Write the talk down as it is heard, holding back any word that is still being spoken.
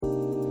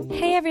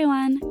Hey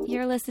everyone,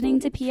 you're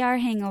listening to PR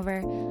Hangover,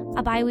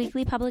 a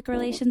bi-weekly public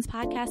relations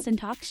podcast and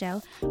talk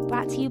show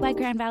brought to you by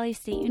Grand Valley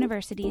State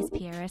University's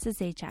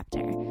PRSSA chapter,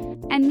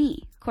 and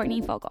me, Courtney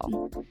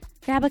Fogel.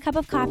 Grab a cup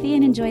of coffee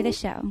and enjoy the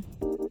show.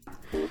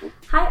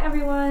 Hi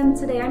everyone,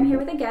 today I'm here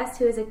with a guest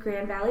who is a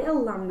Grand Valley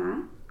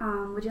alumna.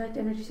 Would you like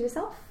to introduce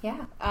yourself?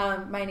 Yeah,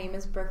 my name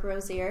is Brooke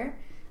Rosier.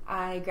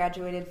 I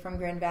graduated from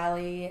Grand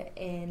Valley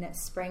in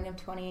spring of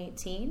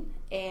 2018,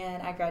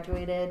 and I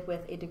graduated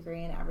with a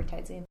degree in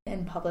advertising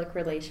and public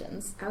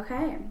relations.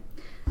 Okay.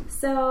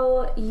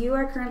 So you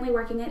are currently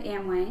working at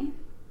Amway.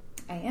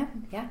 I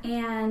am, yeah.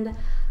 And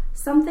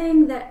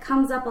something that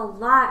comes up a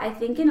lot, I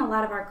think, in a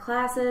lot of our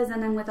classes,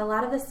 and then with a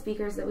lot of the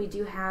speakers that we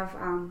do have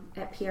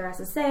at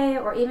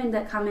PRSSA, or even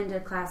that come into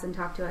class and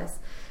talk to us,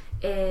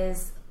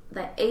 is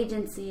that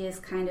agency is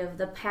kind of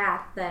the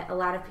path that a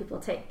lot of people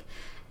take.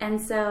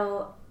 And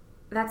so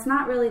that's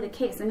not really the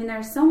case. I mean, there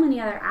are so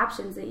many other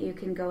options that you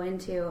can go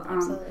into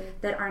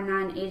that are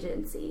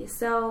non-agency.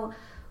 So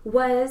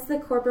was the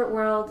corporate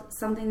world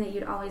something that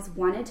you'd always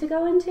wanted to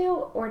go into,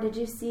 or did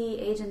you see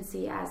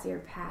agency as your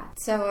path?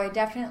 So I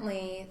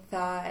definitely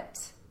thought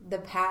the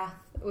path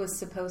was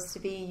supposed to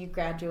be you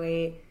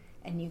graduate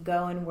and you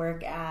go and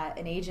work at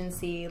an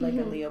agency like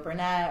a Leo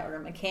Burnett or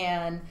a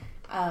McCann.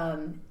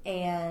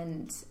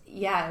 And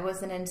yeah, it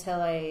wasn't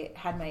until I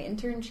had my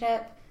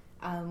internship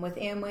with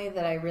Amway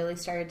that I really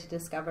started to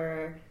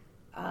discover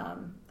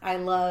I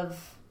love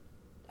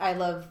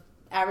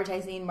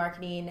advertising,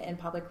 marketing, and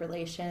public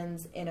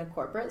relations in a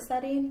corporate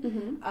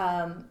setting.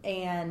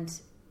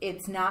 And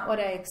it's not what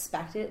I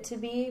expected it to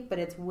be, but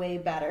it's way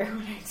better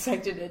what I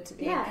expected it to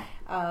be.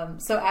 Yeah.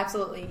 So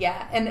absolutely,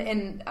 yeah.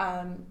 And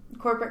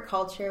corporate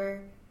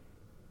culture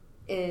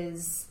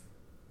is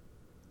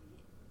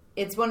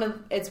it's one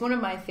of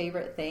my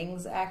favorite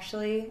things,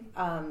 actually.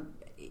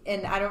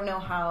 And I don't know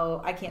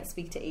how, I can't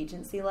speak to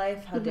agency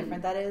life, how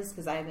different that is,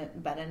 because I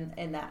haven't been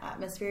in that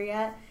atmosphere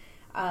yet.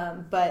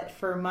 But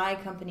for my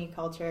company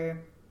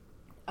culture,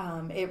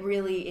 it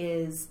really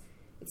is,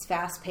 it's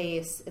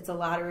fast-paced, it's a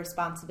lot of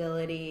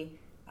responsibility,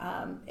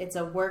 it's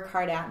a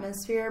work-hard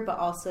atmosphere, but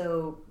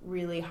also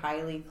really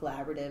highly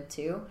collaborative,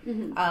 too.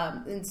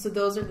 And so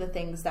those are the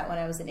things that when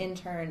I was an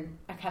intern,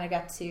 I kind of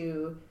got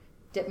to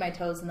dip my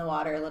toes in the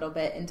water a little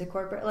bit into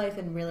corporate life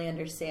and really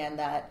understand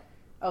that,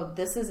 oh,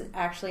 this is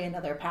actually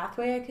another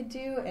pathway I could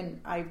do,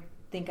 and I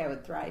think I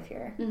would thrive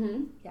here.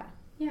 Yeah.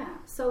 Yeah.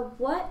 So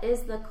what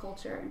is the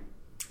culture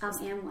of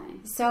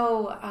Amway?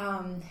 So,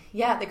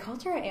 the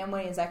culture at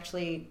Amway is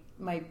actually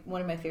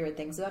one of my favorite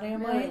things about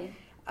Amway. Really?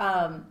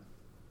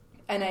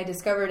 And I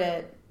discovered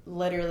it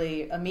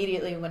literally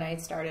immediately when I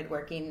started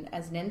working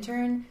as an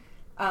intern.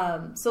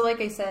 So like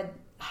I said,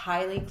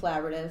 highly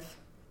collaborative,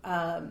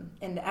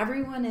 and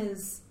everyone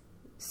is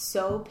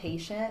so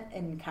patient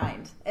and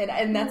kind,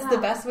 and that's the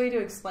best way to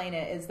explain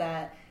it, is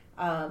that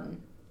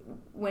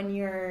when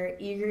you're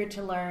eager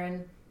to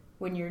learn,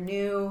 when you're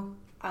new,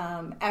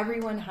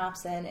 everyone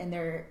hops in and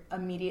they're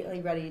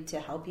immediately ready to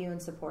help you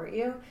and support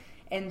you.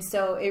 And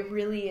so it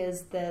really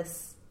is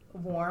this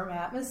warm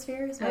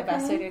atmosphere is my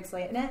best way to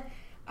explain it.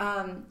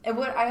 And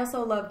what I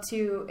also love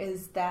too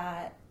is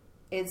that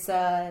it's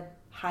a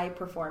high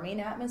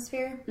performing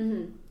atmosphere.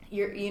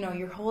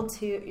 You're held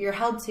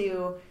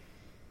to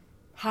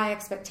high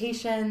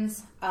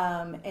expectations,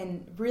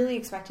 and really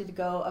expected to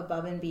go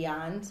above and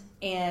beyond.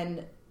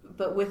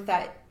 But with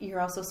that, you're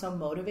also so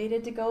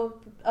motivated to go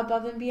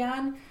above and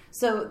beyond.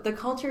 So the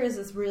culture is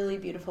this really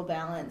beautiful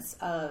balance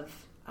of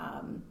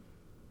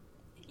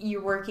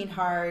you're working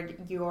hard,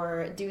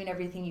 you're doing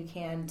everything you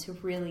can to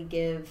really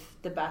give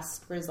the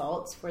best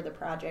results for the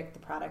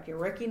product you're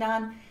working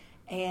on,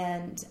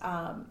 and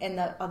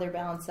the other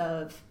balance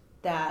of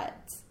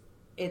that,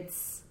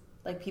 it's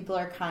like people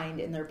are kind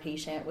and they're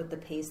patient with the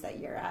pace that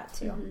you're at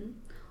too.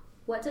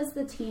 What does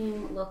the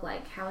team look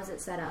like? How is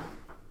it set up?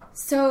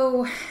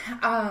 So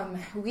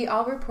we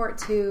all report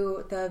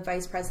to the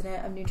vice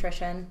president of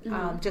nutrition,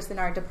 just in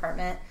our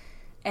department.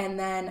 And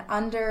then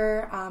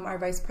under our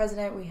vice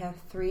president, we have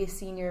 3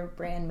 senior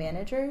brand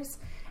managers.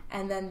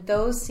 And then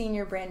those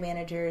senior brand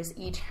managers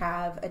each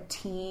have a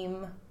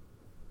team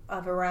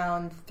of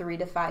around 3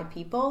 to 5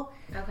 people.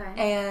 Okay.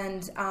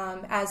 And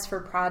as for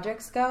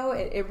projects go,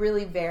 it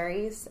really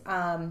varies.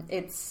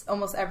 It's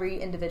almost every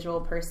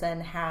individual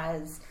person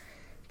has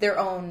their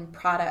own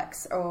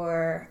products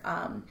or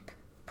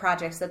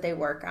projects that they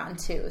work on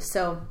too.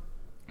 So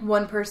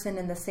one person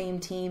in the same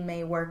team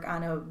may work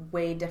on a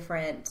way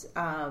different,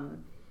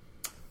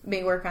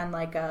 may work on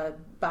like a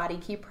Body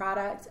Keep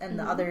product, and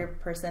the other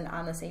person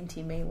on the same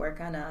team may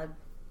work on a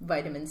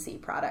vitamin C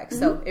product.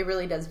 So it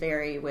really does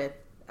vary with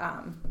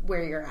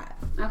where you're at.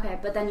 Okay,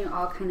 but then you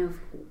all kind of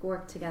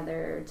work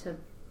together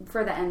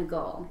for the end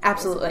goal.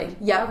 Absolutely.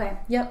 Yep. Okay.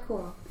 Yep.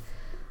 Cool.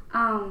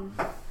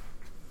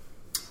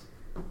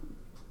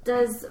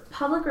 Does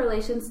public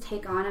relations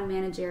take on a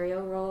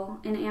managerial role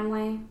in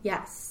Amway?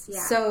 Yes. Yeah.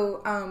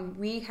 So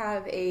we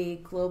have a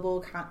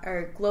global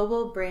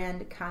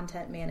brand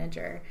content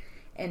manager,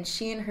 and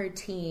she and her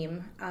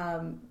team,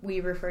 we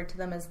refer to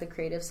them as the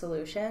creative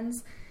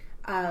solutions.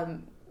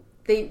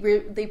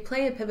 they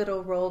play a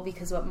pivotal role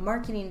because what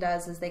marketing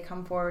does is they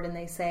come forward and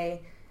they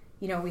say,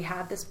 we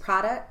have this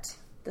product.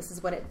 This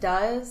is what it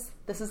does.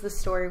 This is the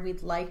story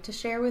we'd like to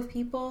share with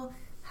people.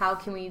 How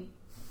can we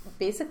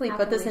basically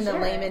put this into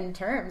layman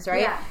terms,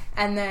 right? Yeah.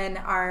 And then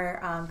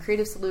our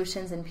creative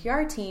solutions and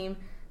PR team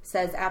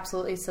says,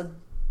 absolutely, so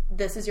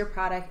this is your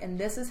product, and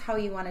this is how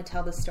you want to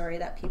tell the story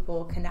that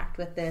people connect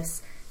with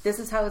this. This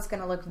is how it's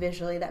going to look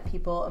visually that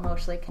people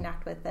emotionally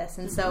connect with this.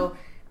 And so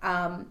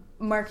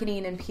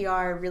marketing and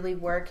PR really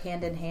work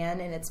hand in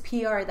hand, and it's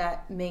PR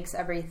that makes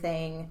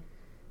everything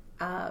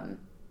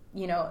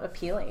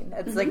appealing.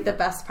 It's like the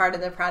best part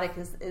of the product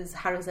is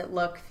how does it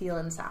look, feel,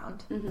 and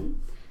sound. Mm-hmm.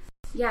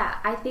 Yeah,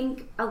 I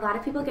think a lot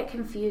of people get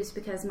confused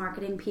because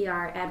marketing,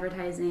 PR,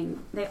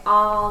 advertising, they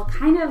all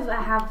kind of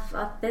have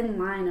a thin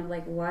line of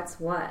like what's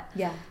what.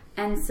 Yeah.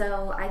 And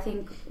so I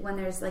think when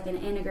there's like an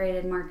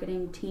integrated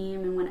marketing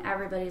team and when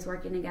everybody's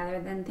working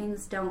together, then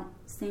things don't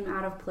seem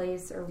out of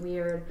place or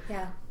weird.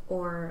 Yeah.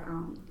 Or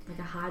like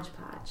a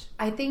hodgepodge.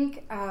 I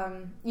think,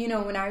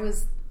 when I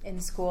was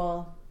in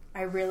school,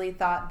 I really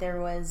thought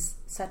there was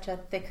such a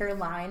thicker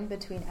line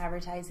between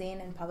advertising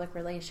and public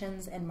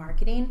relations and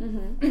marketing.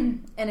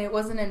 Mm-hmm. And it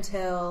wasn't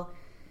until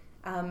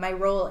my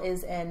role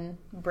is in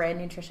brand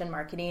nutrition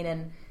marketing,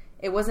 and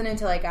it wasn't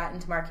until I got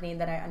into marketing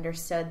that I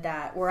understood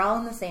that we're all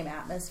in the same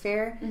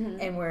atmosphere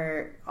and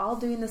we're all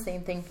doing the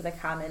same thing for the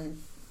common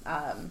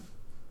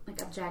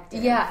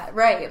objective. Yeah,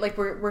 right. Like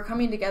we're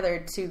coming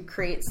together to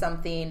create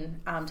something,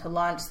 to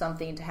launch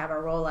something, to have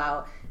our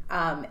rollout,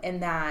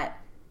 and that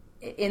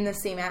in the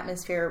same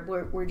atmosphere,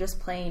 we're just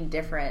playing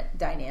different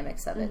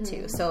dynamics of it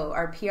too. So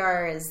our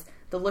PR is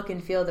the look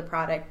and feel of the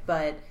product,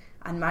 but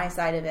on my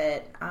side of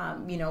it,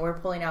 we're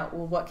pulling out,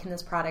 well, what can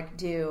this product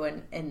do,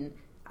 and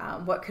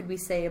what could we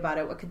say about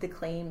it? What could the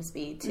claims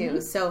be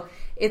too? So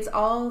it's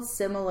all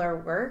similar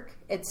work.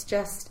 It's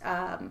just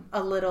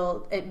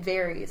it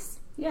varies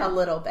a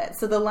little bit.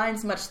 So the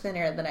line's much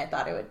thinner than I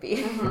thought it would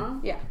be.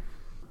 Yeah.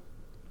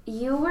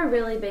 You were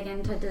really big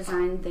into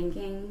design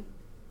thinking.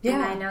 Yeah.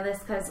 And I know this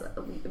because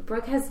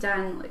Brooke has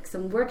done like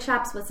some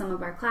workshops with some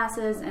of our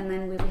classes, and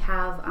then we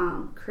have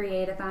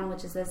Create-a-thon,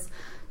 which is this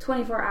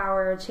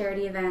 24-hour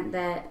charity event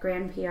that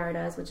Grand PR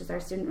does, which is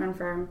our student-run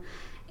firm.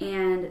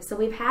 And so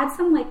we've had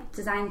some like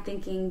design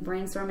thinking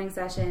brainstorming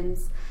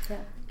sessions. Yeah.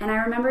 And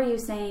I remember you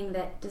saying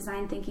that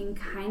design thinking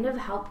kind of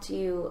helped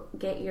you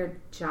get your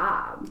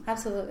job.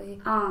 Absolutely.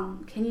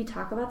 Can you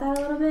talk about that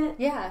a little bit?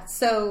 Yeah.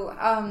 So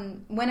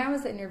when I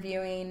was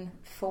interviewing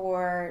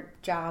for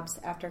jobs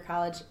after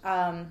college,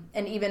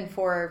 and even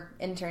for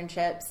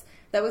internships,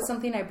 that was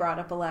something I brought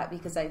up a lot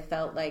because I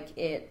felt like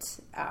it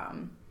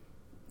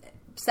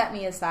set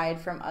me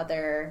aside from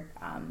other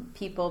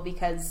people,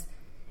 because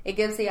it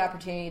gives the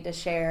opportunity to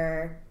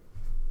share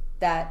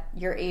that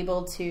you're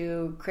able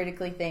to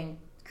critically think,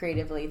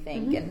 creatively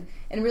think,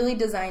 and really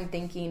design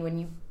thinking,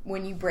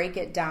 when you break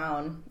it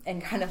down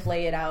and kind of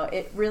lay it out,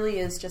 it really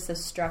is just a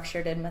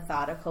structured and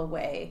methodical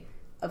way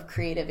of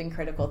creative and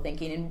critical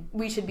thinking, and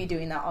we should be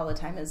doing that all the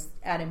time as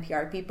ad and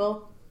PR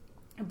people.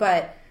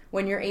 But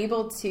when you're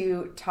able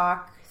to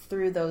talk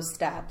through those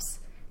steps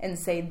and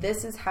say,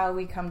 this is how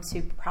we come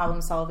to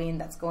problem solving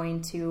that's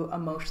going to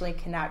emotionally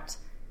connect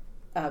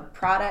a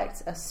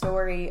product, a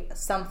story,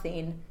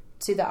 something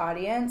to the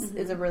audience,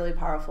 is a really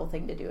powerful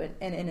thing to do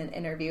in an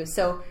interview.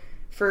 So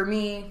for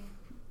me,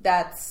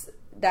 that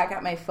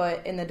got my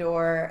foot in the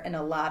door in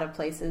a lot of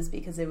places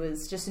because it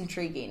was just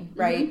intriguing,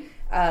 right?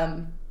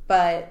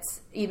 But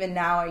even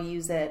now I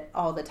use it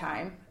all the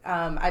time.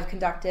 I've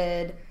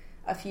conducted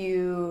a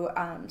few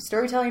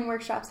storytelling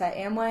workshops at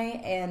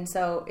Amway, and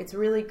so it's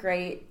really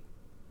great.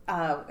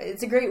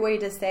 It's a great way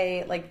to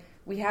say, like,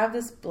 we have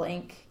this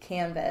blank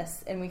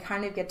canvas and we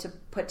kind of get to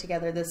put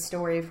together this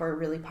story for a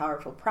really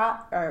powerful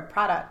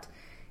product.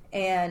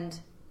 And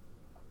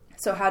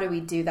so how do we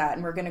do that?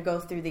 And we're going to go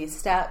through these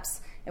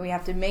steps, and we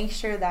have to make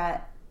sure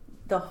that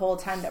the whole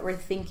time that we're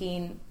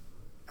thinking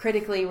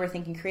critically, we're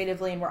thinking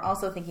creatively, and we're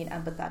also thinking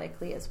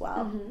empathetically as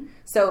well.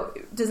 So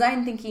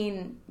design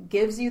thinking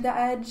gives you the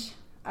edge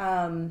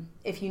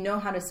if you know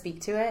how to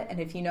speak to it and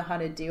if you know how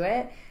to do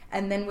it.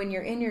 And then when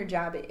you're in your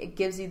job, it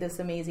gives you this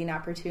amazing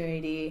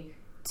opportunity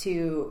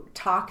to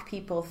talk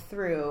people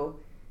through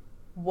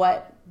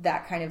what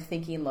that kind of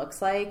thinking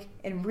looks like,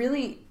 and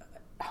really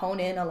hone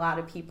in a lot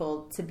of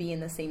people to be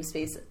in the same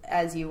space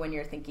as you when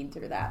you're thinking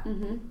through that.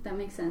 That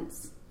makes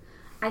sense.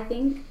 I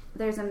think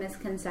there's a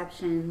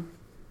misconception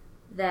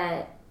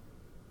that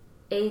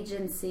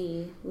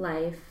agency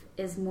life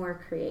is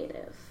more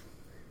creative.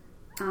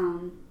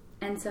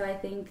 And so I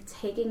think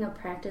taking a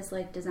practice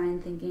like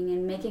design thinking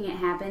and making it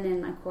happen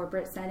in a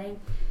corporate setting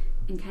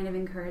and kind of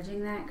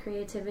encouraging that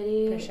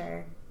creativity, for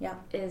sure,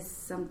 is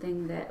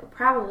something that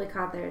probably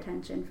caught their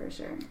attention for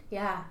sure.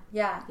 Yeah,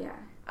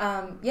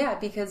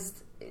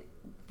 because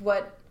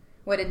what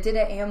it did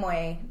at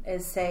Amway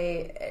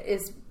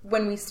is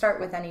when we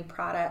start with any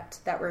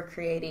product that we're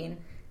creating,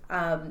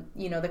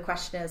 the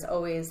question is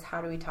always,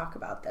 how do we talk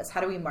about this?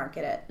 How do we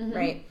market it,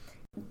 right?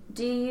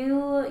 Do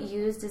you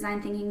use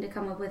design thinking to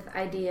come up with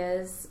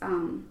ideas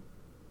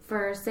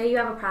for, say you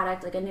have a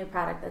product, like a new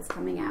product that's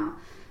coming out,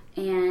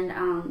 and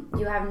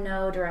you have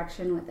no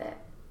direction with it.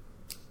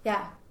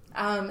 Yeah.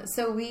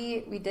 So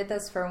we did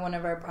this for one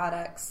of our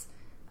products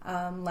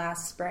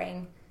last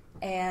spring,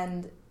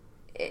 and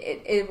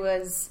it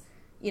was,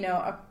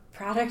 a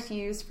product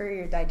used for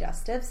your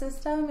digestive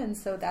system, and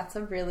so that's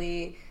a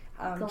really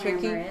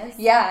tricky.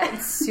 Yeah,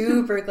 it's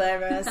super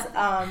glamorous,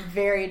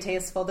 very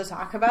tasteful to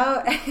talk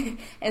about.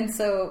 And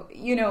so,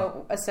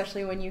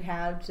 especially when you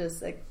have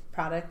just a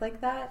product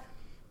like that,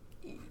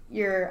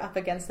 you're up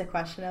against the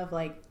question of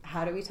like,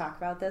 how do we talk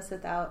about this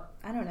without,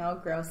 I don't know,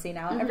 grossing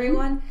out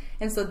everyone?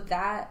 And so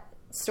that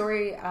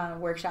story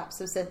workshop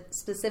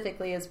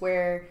specifically is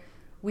where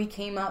we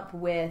came up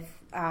with,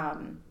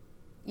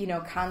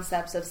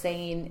 concepts of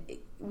saying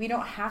we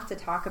don't have to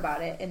talk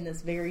about it in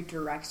this very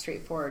direct,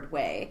 straightforward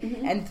way.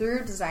 And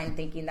through design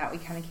thinking that we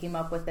kind of came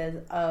up with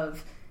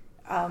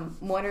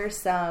what are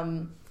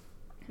some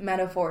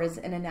metaphors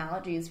and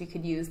analogies we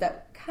could use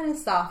that kind of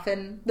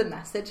soften the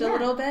message a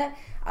little bit.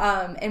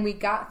 And we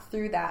got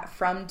through that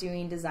from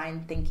doing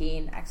design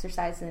thinking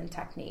exercises and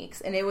techniques.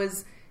 And it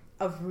was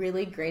a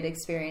really great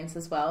experience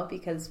as well,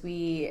 because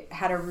we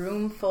had a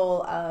room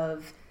full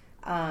of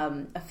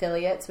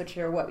affiliates, which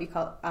are what we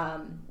call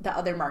the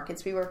other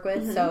markets we work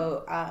with.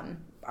 So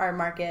our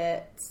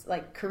markets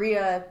like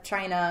Korea,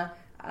 China,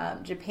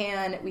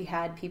 Japan, we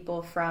had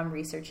people from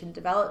research and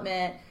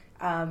development.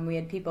 We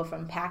had people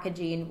from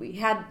packaging. We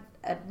had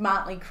a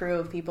motley crew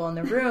of people in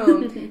the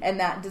room, and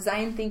that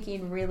design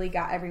thinking really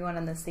got everyone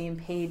on the same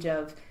page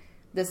of,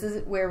 this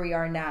is where we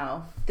are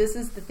now. This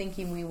is the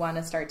thinking we want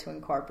to start to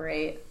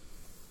incorporate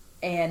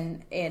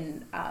and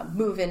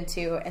move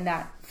into, and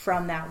that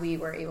from that we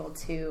were able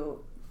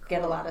to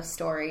get a lot of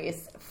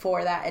stories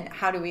for that, and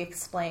how do we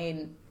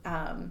explain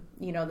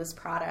this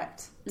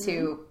product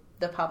to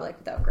the public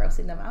without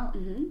grossing them out.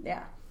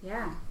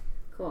 Yeah,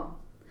 cool.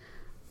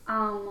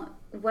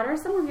 What are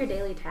some of your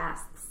daily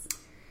tasks?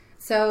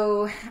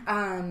 So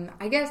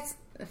I guess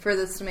for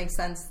this to make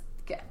sense,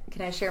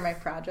 can I share my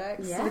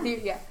projects with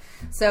you? Yeah.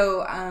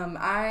 So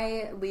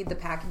I lead the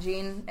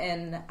packaging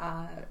in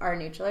our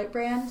Nutrilite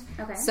brand.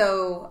 Okay.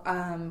 So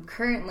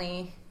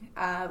currently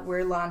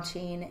we're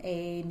launching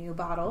a new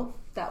bottle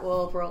that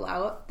will roll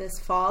out this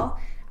fall.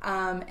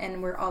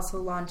 And we're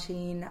also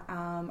launching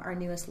our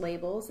newest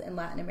labels in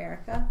Latin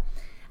America.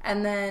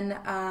 And then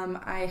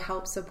I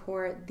help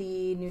support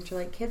the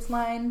Nutrilite Kids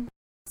line.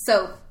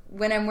 So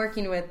when I'm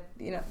working with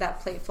that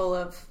plate full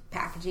of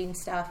packaging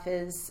stuff,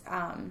 is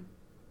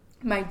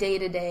my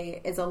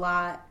day-to-day is a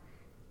lot.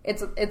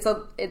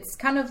 It's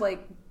kind of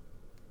like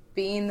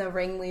being the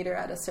ringleader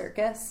at a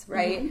circus,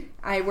 right?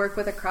 I work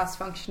with a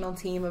cross-functional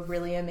team of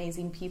really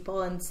amazing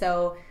people, and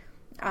so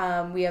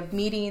we have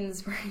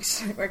meetings.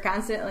 We're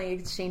constantly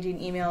exchanging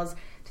emails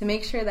to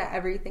make sure that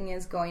everything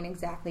is going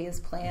exactly as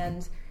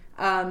planned.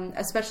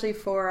 Especially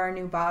for our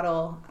new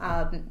bottle.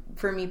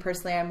 For me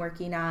personally, I'm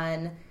working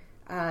on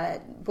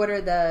what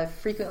are the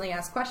frequently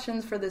asked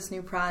questions for this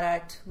new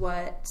product,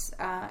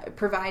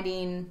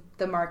 providing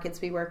the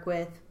markets we work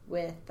with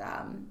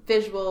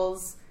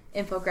visuals,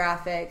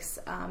 infographics,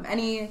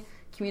 any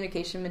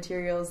communication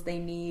materials they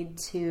need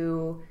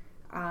to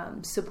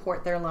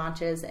support their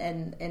launches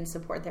and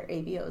support their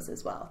ABOs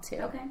as well, too.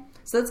 Okay.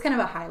 So that's kind of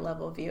a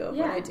high-level view of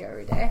what I do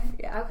every day.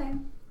 Yeah. Okay.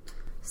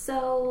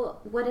 So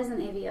what is an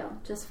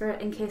ABO, just for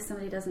in case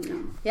somebody doesn't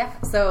know? Yeah,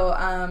 so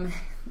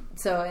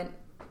an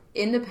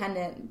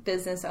independent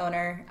business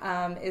owner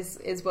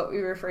is what we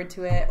refer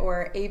to it,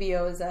 or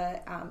ABO is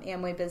a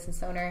Amway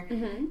business owner,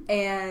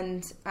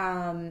 and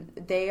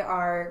they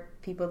are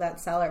people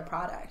that sell our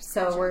product.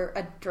 So gotcha. We're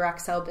a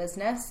direct sell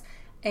business,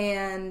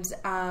 and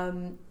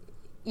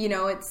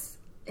it's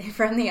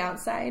from the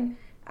outside.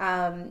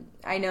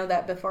 I know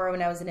that before,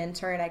 when I was an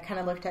intern, I kind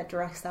of looked at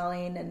direct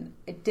selling and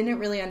I didn't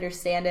really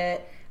understand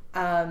it.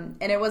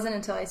 And it wasn't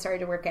until I started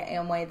to work at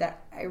Amway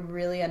that I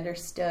really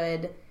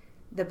understood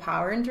the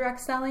power in direct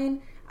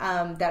selling,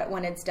 that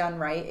when it's done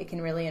right, it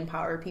can really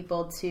empower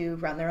people to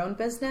run their own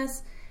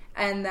business.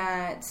 And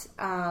that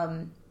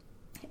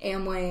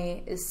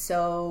Amway is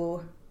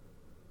so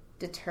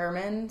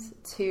determined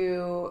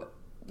to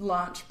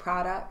launch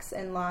products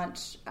and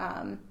launch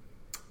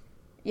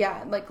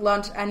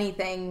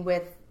anything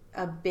with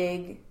a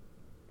big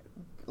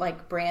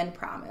brand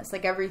promise.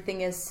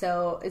 Everything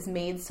is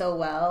made so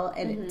well,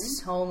 and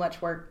so much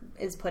work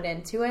is put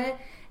into it.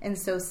 And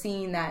so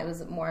seeing that, it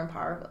was more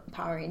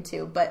empowering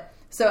too. But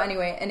so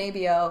anyway, an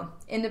ABO,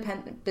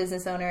 independent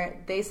business owner,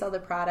 they sell the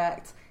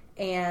product,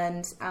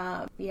 and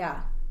So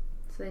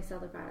they sell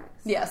the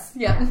products. Yes.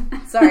 Yeah.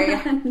 Sorry,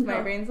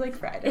 my brain's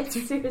fried. It's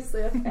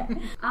seriously okay.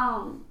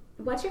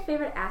 What's your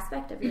favorite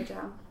aspect of your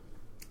job?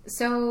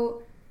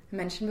 So I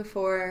mentioned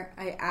before,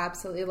 I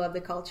absolutely love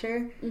the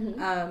culture.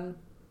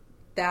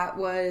 That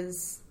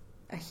was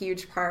a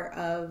huge part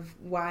of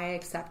why I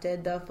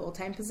accepted the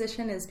full-time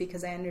position, is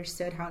because I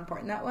understood how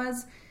important that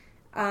was.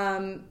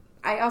 I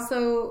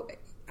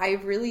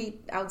have really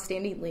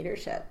outstanding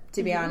leadership,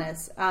 to be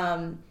honest.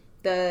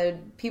 The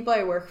people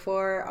I work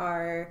for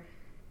are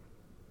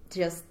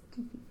just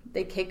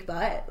they kick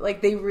butt.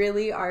 Like, they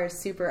really are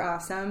super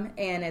awesome,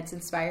 and it's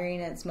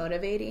inspiring and it's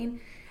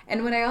motivating.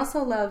 And what I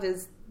also love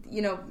is,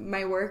 you know,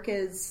 my work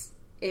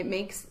it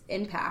makes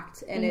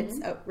impact, and it's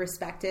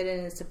respected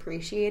and it's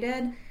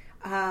appreciated.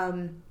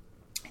 And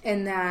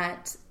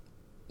that,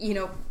 you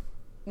know,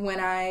 when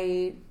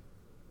I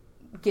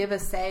give a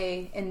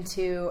say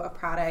into a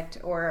product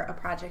or a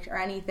project or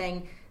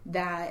anything,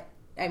 that,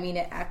 I mean,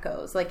 it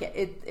echoes. Like,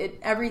 it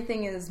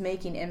everything is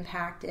making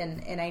impact,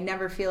 and I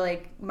never feel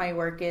like my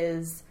work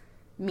is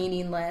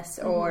meaningless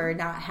or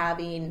not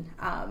having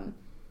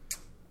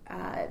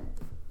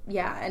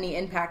any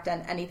impact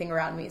on anything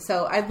around me.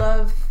 So I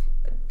love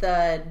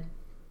the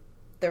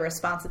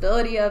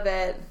responsibility of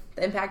it,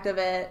 the impact of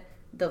it,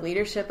 the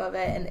leadership of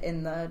it, and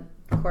in the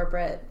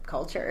corporate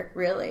culture,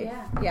 really.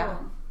 Yeah.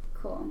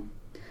 Cool.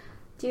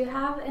 Do you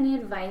have any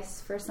advice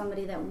for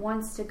somebody that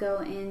wants to go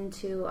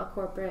into a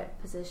corporate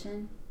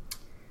position?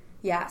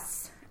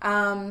 Yes.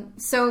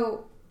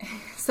 So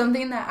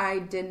something that I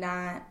did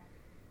not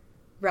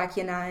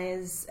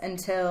recognize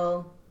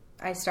until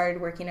I started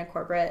working a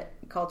corporate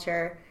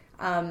culture,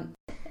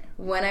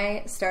 when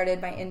I started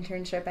my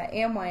internship at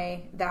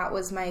Amway, that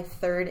was my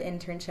third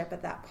internship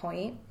at that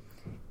point.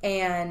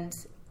 And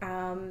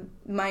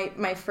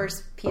my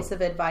first piece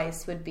of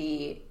advice would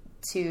be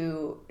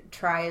to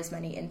try as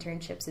many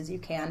internships as you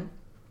can,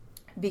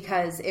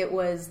 because it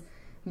was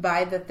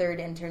by the third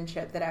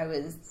internship that I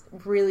was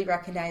really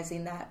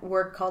recognizing that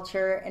work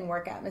culture and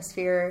work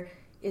atmosphere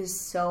is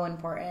so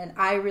important.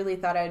 I really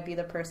thought I would be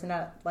the person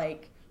that,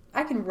 like,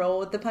 I can roll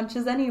with the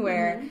punches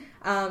anywhere.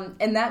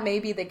 And that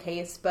may be the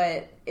case,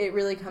 but it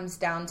really comes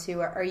down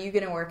to, are you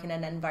going to work in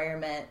an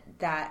environment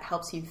that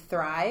helps you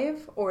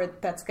thrive, or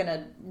that's going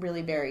to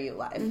really bury you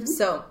alive?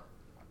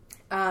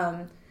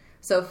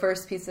 So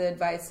first piece of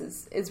advice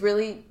is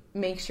really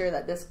make sure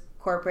that this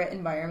corporate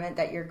environment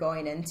that you're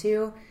going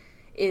into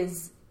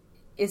is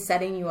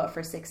setting you up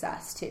for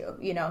success too,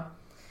 you know.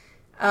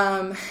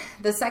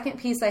 The second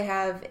piece I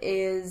have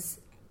is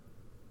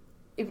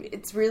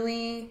it's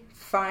really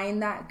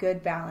find that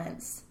good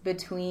balance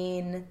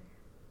between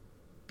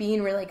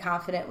being really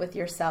confident with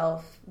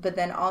yourself, but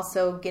then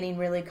also getting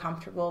really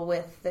comfortable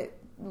with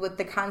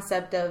the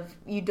concept of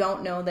you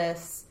don't know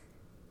this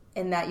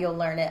and that you'll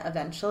learn it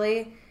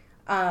eventually.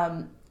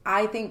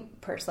 I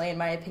think personally, in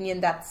my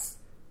opinion, that's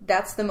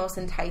the most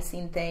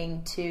enticing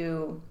thing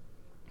to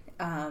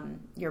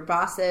your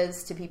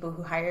bosses, to people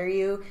who hire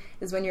you,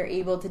 is when you're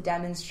able to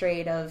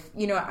demonstrate of,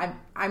 you know,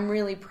 I'm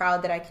really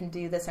proud that I can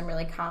do this. I'm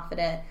really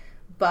confident,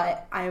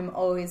 but I'm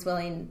always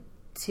willing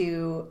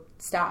to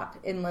stop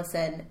and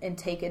listen and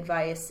take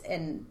advice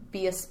and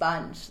be a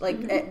sponge.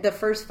 Like the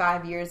first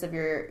 5 years of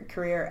your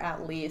career,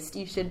 at least,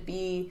 you should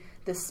be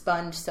the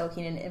sponge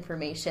soaking in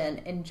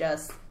information and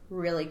just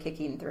really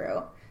kicking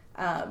through.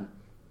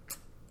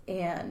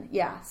 And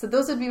yeah, so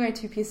those would be my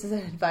two pieces of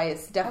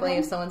advice. Definitely,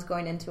 if someone's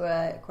going into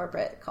a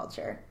corporate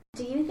culture.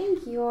 Do you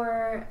think you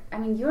were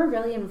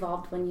really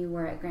involved when you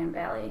were at Grand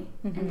Valley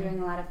and doing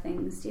a lot of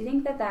things. Do you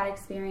think that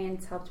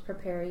experience helped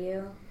prepare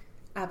you?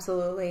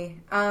 Absolutely.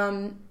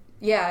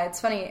 Yeah, it's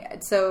funny.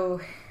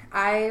 So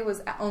I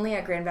was only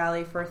at Grand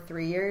Valley for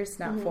 3 years,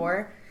 not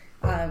 4,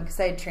 because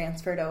I had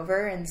transferred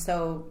over. And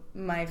so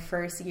my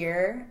first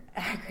year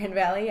at Grand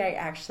Valley, I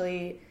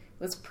actually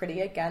was pretty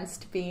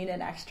against being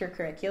in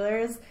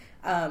extracurriculars.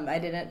 I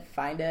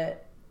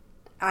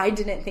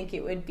didn't think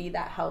it would be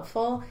that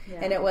helpful.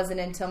 Yeah. And it wasn't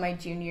until my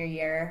junior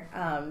year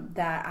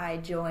that I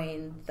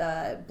joined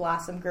the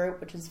Blossom group,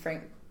 which is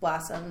Frank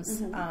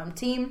Blossom's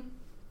team.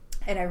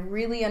 And I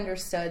really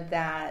understood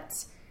that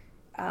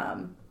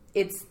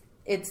it's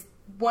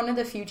one of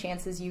the few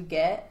chances you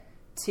get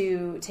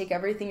to take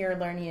everything you're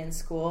learning in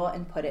school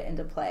and put it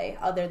into play,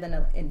 other than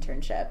an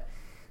internship.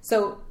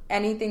 So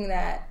anything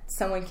that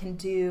someone can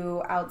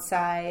do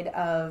outside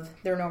of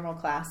their normal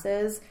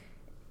classes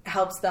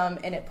helps them,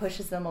 and it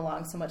pushes them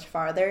along so much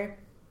farther.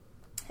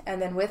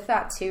 And then with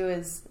that too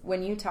is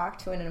when you talk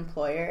to an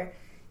employer,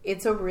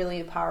 it's a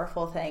really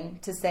powerful thing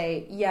to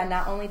say, yeah,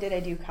 not only did I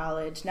do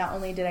college, not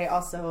only did I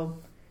also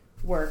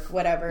work,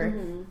 whatever,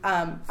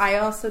 I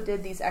also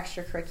did these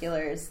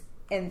extracurriculars,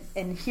 and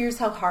here's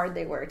how hard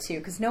they were too,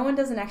 because no one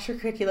does an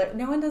extracurricular,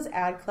 no one does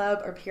Ad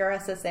Club or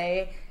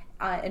PRSSA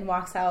and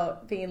walks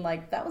out being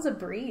like, that was a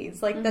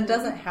breeze. Like, that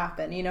doesn't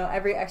happen. You know,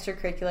 every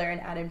extracurricular in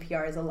Ad and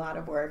PR is a lot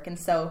of work. And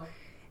so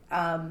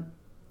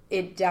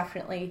it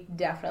definitely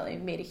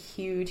made a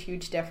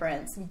huge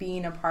difference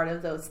being a part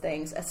of those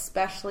things,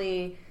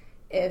 especially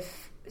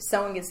if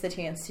someone gets the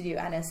chance to do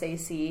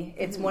NSAC.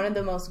 It's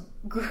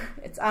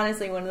it's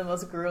honestly one of the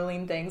most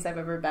grueling things I've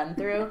ever been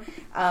through.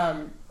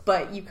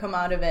 But you come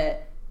out of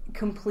it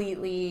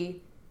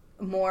completely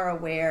more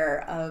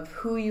aware of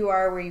who you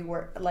are, where you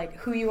work, like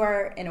who you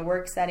are in a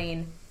work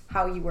setting,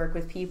 how you work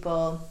with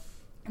people,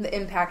 the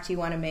impact you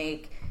want to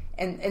make.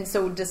 And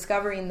so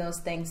discovering those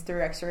things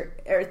are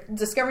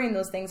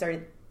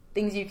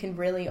things you can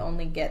really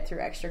only get through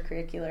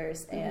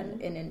extracurriculars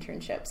and in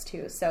internships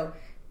too. So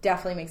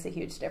definitely makes a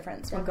huge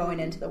difference when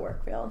going into the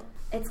work field.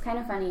 It's kind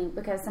of funny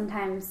because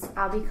sometimes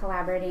I'll be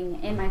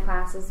collaborating in my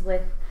classes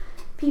with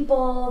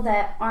people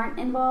that aren't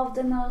involved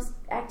in those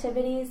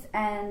activities,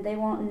 and they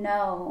won't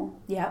know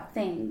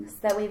things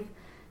that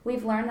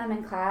we've learned them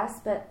in class,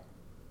 but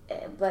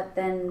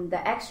then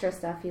the extra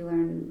stuff, you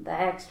learn the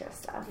extra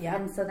stuff.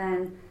 And so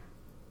then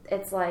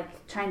it's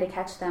like trying to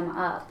catch them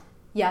up.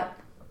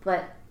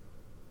 But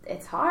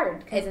it's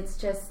hard because it's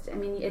just, I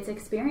mean, it's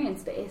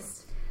experience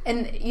based.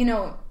 And,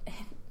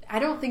 I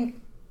don't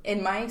think,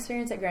 in my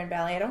experience at Grand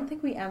Valley, I don't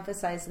think we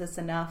emphasize this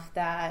enough,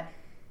 that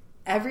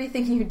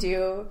everything you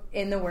do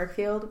in the work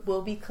field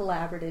will be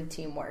collaborative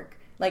teamwork.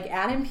 Like,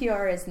 at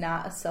NPR is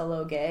not a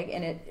solo gig,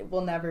 and it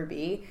will never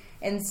be.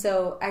 And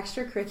so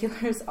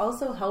extracurriculars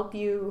also help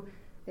you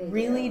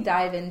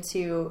dive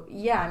into,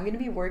 I'm going to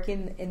be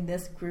working in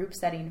this group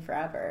setting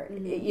forever,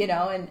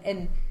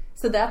 and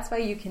so that's why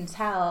you can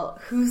tell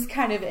who's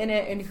kind of in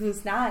it and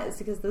who's not, is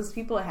because those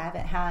people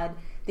haven't had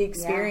the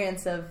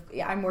experience of,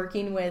 I'm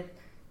working with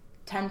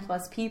 10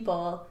 plus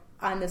people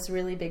on this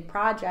really big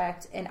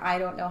project, and I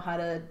don't know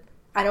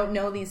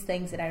these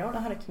things, and I don't know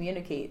how to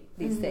communicate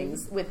these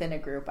things within a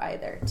group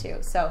either, too.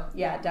 So,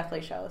 it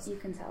definitely shows. You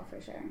can tell for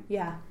sure.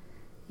 Yeah.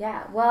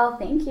 Well,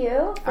 thank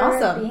you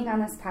for being on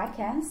this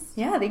podcast.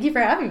 Yeah, thank you for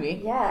having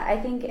me. Yeah, I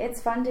think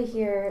it's fun to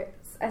hear,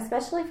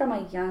 especially from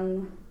a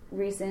young,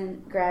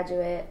 recent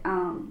graduate,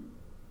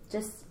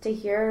 just to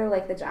hear,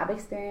 like, the job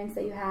experience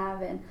that you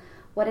have and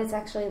what it's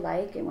actually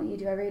like and what you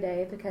do every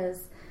day,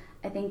 because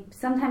I think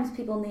sometimes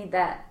people need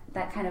that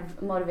kind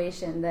of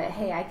motivation that,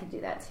 hey, I can do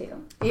that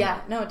too.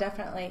 Yeah, no,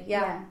 definitely.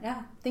 Yeah.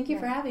 Thank you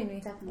for having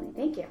me. Definitely.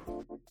 Thank you.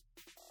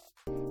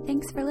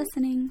 Thanks for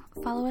listening.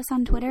 Follow us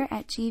on Twitter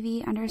at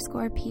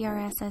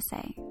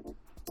GV_PRSSA.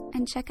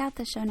 And check out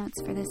the show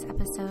notes for this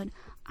episode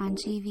on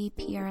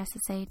gvprssa.com.